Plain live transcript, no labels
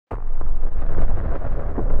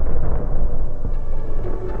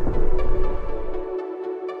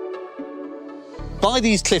By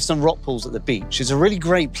these cliffs and rock pools at the beach is a really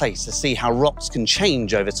great place to see how rocks can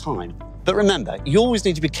change over time. But remember, you always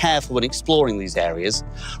need to be careful when exploring these areas.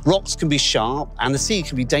 Rocks can be sharp and the sea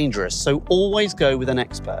can be dangerous, so always go with an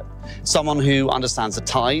expert, someone who understands the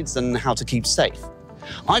tides and how to keep safe.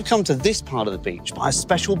 I've come to this part of the beach by a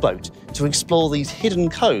special boat to explore these hidden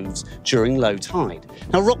coves during low tide.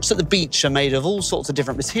 Now, rocks at the beach are made of all sorts of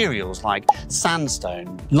different materials like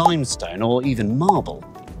sandstone, limestone, or even marble.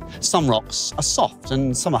 Some rocks are soft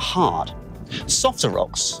and some are hard. Softer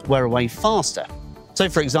rocks wear away faster. So,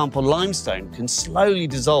 for example, limestone can slowly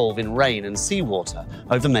dissolve in rain and seawater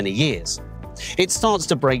over many years. It starts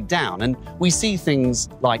to break down and we see things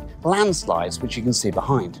like landslides, which you can see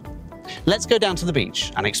behind. Let's go down to the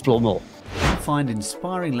beach and explore more. Find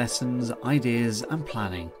inspiring lessons, ideas and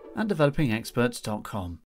planning at developingexperts.com.